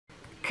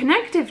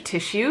connective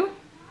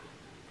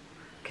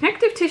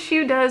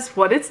tissue does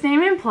what its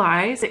name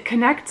implies. It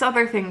connects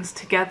other things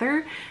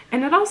together,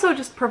 and it also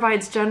just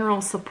provides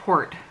general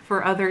support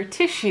for other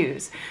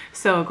tissues.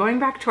 So going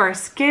back to our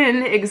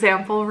skin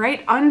example,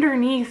 right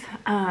underneath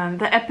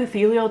the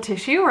epithelial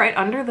tissue, right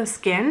under the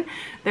skin,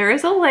 there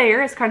is a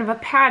layer, it's kind of a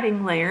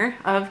padding layer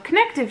of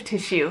connective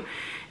tissue.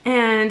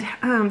 And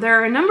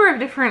there are a number of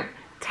different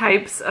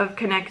types of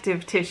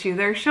connective tissue.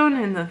 They're shown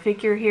in the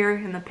figure here,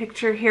 in the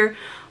picture here.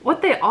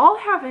 What they all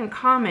have in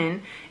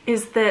common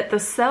is that the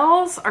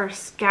cells are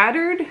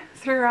scattered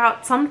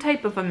throughout some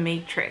type of a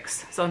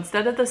matrix. So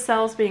instead of the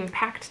cells being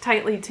packed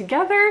tightly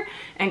together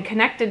and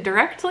connected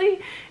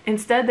directly,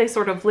 instead they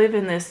sort of live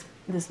in this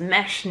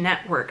mesh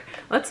network.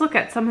 Let's look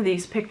at some of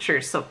these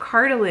pictures. So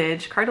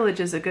cartilage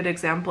is a good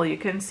example. You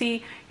can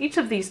see each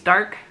of these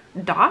dark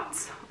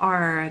dots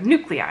are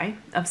nuclei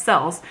of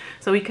cells.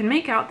 So we can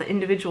make out the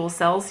individual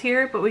cells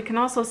here, but we can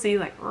also see,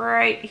 like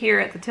right here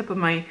at the tip of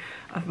my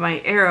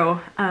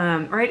arrow,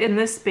 right in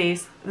this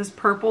space, this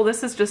purple,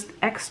 this is just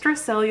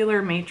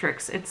extracellular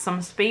matrix. It's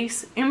some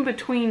space in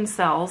between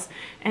cells,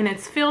 and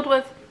it's filled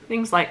with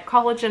things like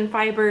collagen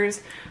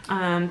fibers,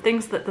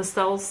 things that the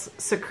cells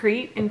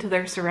secrete into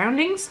their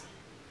surroundings.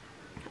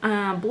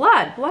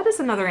 Blood is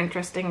another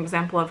interesting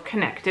example of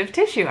connective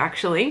tissue,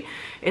 actually.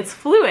 It's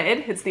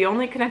fluid. It's the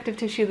only connective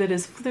tissue that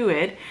is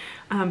fluid,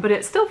 but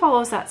it still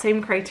follows that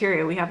same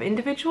criteria. We have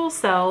individual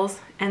cells,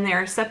 and they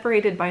are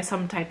separated by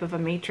some type of a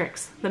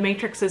matrix. The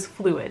matrix is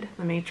fluid.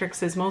 The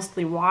matrix is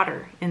mostly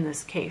water in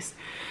this case.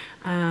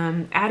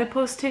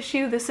 Adipose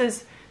tissue, this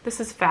is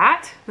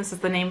fat. This is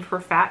the name for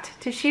fat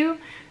tissue.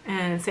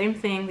 And same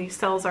thing, these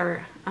cells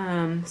are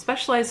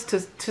specialized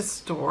to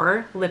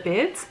store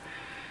lipids.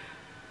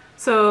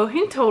 So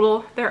in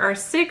total, there are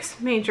 6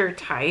 major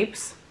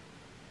types,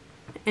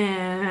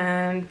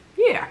 and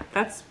yeah,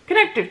 that's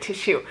connective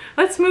tissue.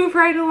 Let's move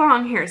right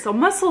along here. So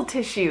muscle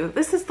tissue,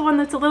 this is the one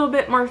that's a little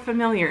bit more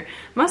familiar.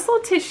 Muscle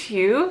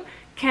tissue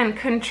can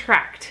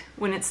contract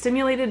when it's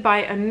stimulated by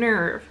a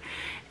nerve,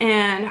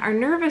 and our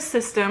nervous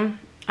system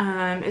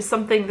is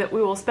something that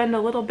we will spend a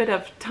little bit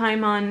of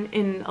time on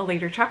in a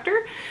later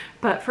chapter.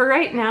 But for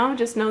right now,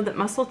 just know that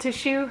muscle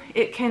tissue,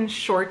 it can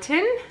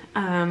shorten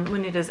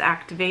when it is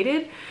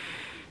activated.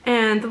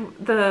 And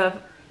the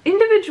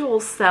individual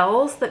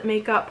cells that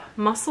make up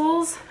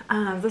muscles,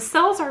 the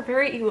cells are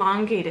very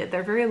elongated,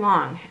 they're very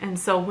long. And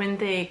so when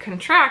they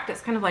contract,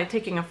 it's kind of like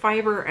taking a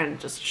fiber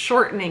and just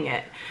shortening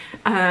it.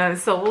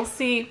 So we'll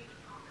see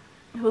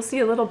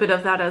a little bit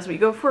of that as we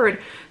go forward.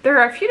 There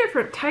are a few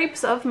different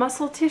types of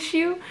muscle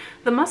tissue.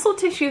 The muscle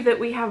tissue that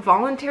we have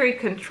voluntary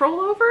control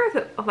over,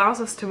 that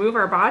allows us to move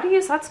our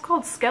bodies, that's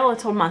called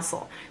skeletal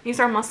muscle. These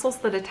are muscles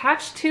that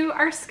attach to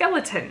our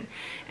skeleton,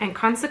 and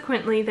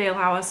consequently they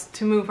allow us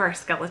to move our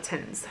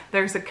skeletons.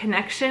 There's a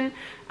connection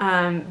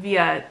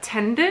via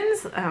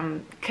tendons.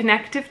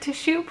 Connective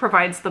tissue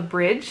provides the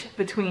bridge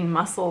between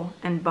muscle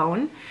and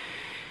bone.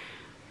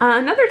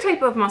 Another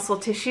type of muscle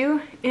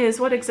tissue is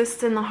what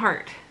exists in the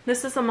heart.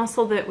 This is a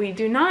muscle that we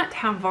do not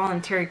have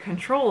voluntary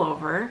control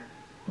over,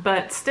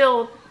 but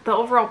still the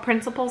overall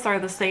principles are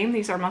the same.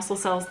 These are muscle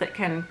cells that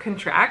can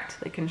contract,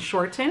 they can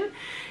shorten,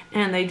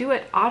 and they do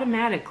it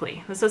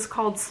automatically. This is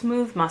called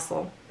smooth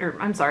muscle,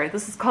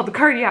 this is called the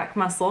cardiac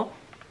muscle.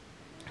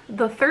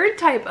 The third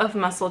type of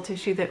muscle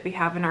tissue that we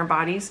have in our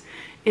bodies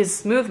is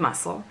smooth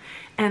muscle,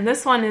 and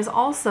this one is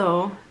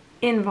also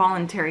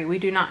involuntary. We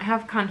do not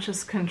have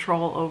conscious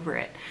control over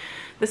it.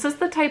 This is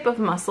the type of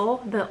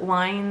muscle that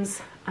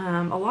lines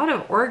a lot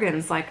of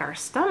organs, like our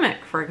stomach,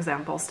 for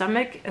example.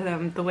 Stomach,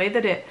 the way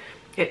that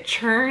it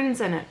churns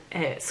and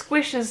it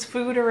squishes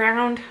food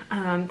around,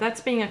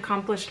 that's being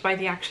accomplished by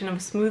the action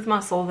of smooth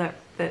muscle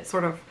that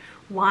sort of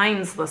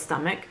lines the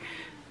stomach,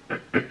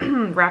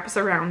 wraps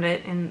around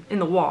it in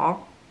the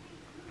wall,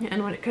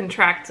 and when it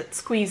contracts, it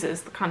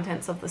squeezes the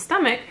contents of the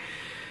stomach.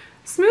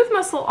 Smooth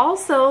muscle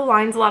also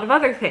lines a lot of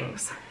other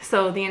things.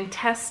 So the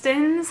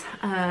intestines,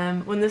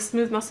 when this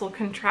smooth muscle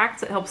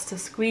contracts, it helps to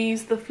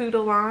squeeze the food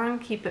along,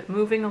 keep it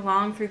moving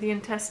along through the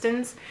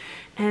intestines.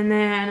 And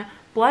then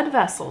blood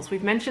vessels.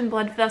 We've mentioned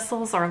blood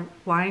vessels are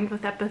lined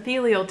with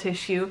epithelial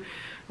tissue.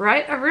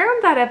 Right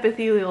around that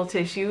epithelial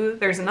tissue,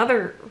 there's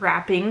another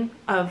wrapping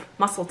of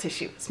muscle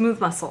tissue,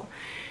 smooth muscle.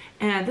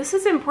 And this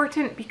is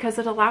important because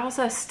it allows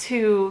us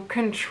to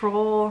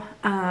control,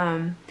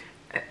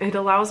 it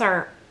allows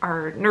our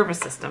nervous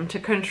system to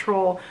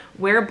control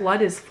where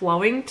blood is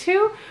flowing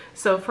to.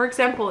 So for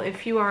example,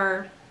 if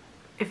you're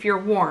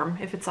warm,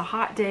 if it's a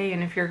hot day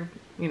and if you're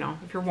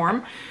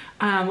warm,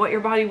 what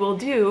your body will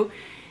do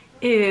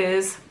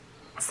is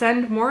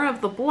send more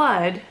of the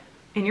blood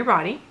in your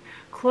body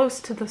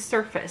close to the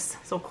surface,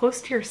 so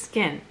close to your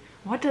skin.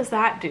 What does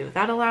that do?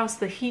 That allows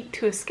the heat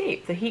to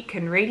escape. The heat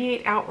can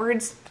radiate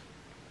outwards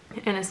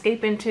and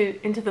escape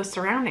into the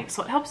surroundings,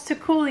 so it helps to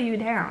cool you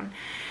down.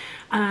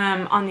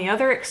 On the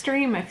other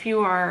extreme, if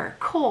you are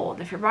cold,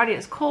 if your body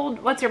is cold,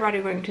 what's your body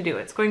going to do?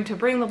 It's going to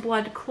bring the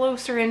blood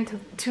closer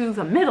into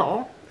the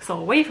middle, so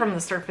away from the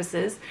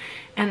surfaces,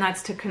 and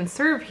that's to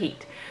conserve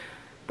heat.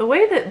 The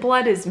way that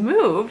blood is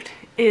moved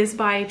is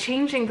by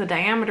changing the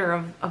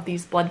diameter of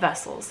these blood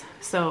vessels.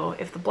 So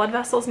if the blood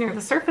vessels near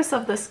the surface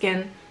of the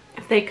skin,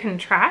 if they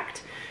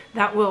contract,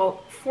 that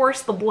will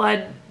force the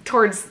blood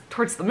towards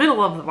the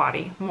middle of the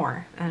body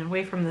more and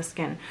away from the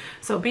skin.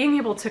 So being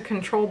able to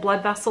control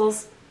blood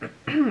vessels,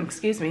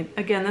 excuse me,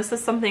 again, this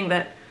is something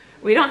that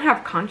we don't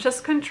have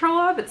conscious control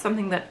of. It's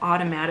something that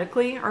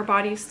automatically our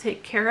bodies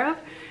take care of,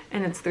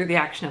 and it's through the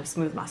action of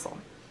smooth muscle.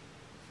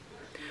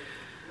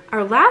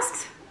 Our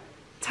last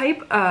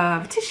type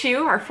of tissue,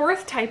 our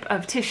fourth type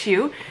of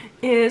tissue,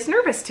 is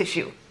nervous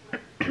tissue.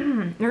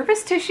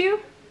 Nervous tissue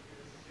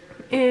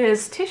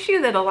is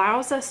tissue that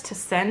allows us to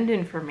send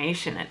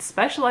information. It's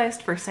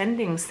specialized for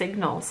sending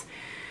signals.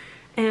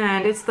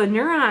 And it's the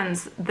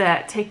neurons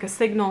that take a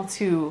signal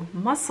to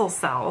muscle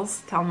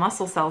cells, tell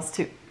muscle cells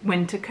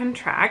when to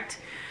contract.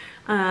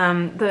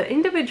 The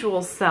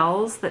individual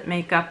cells that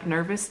make up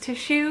nervous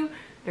tissue,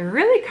 they're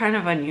really kind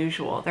of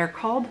unusual. They're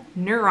called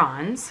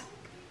neurons.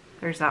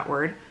 There's that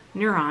word.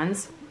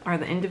 Neurons are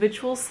the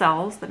individual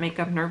cells that make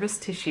up nervous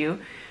tissue.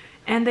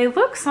 And they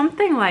look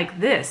something like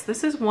this.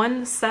 This is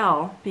one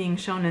cell being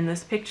shown in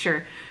this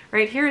picture.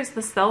 Right here is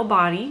the cell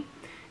body,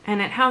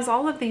 and it has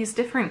all of these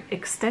different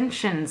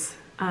extensions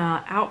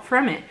out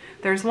from it.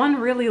 There's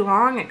one really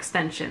long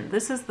extension.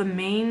 This is the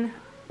main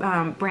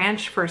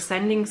branch for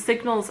sending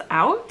signals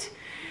out,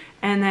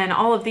 and then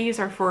all of these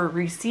are for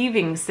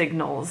receiving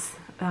signals.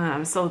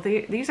 So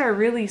these are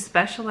really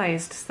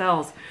specialized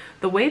cells.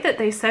 The way that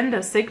they send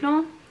a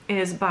signal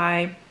is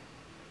by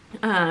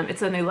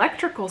it's an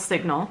electrical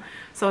signal,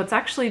 so it's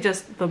actually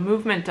just the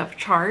movement of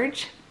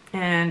charge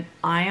and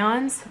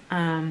ions.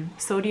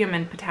 Sodium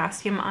and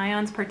potassium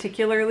ions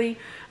particularly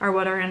are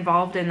what are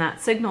involved in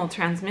that signal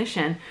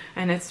transmission,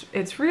 and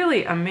it's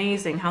really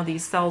amazing how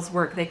these cells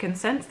work. They can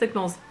send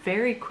signals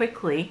very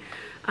quickly.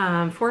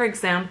 For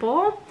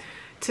example,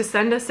 to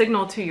send a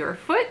signal to your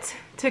foot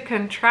to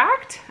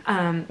contract,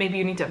 maybe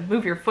you need to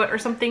move your foot or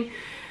something,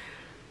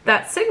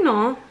 that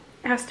signal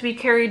has to be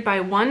carried by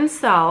one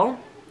cell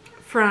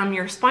from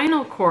your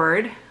spinal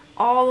cord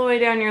all the way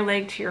down your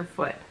leg to your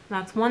foot.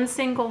 That's one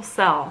single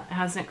cell. It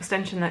has an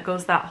extension that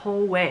goes that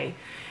whole way.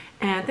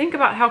 And think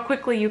about how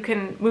quickly you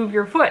can move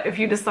your foot if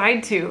you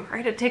decide to,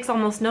 right? It takes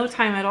almost no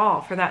time at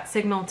all for that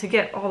signal to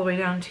get all the way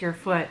down to your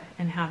foot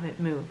and have it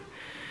move.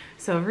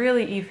 So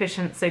really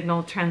efficient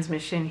signal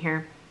transmission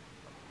here.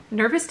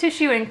 Nervous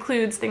tissue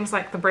includes things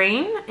like the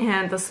brain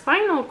and the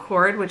spinal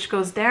cord, which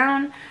goes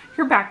down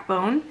your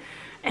backbone.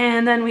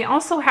 And then we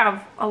also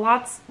have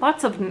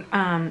lots of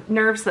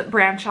nerves that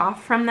branch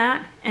off from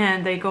that,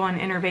 and they go and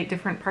innervate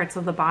different parts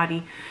of the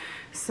body.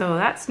 So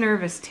that's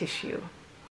nervous tissue.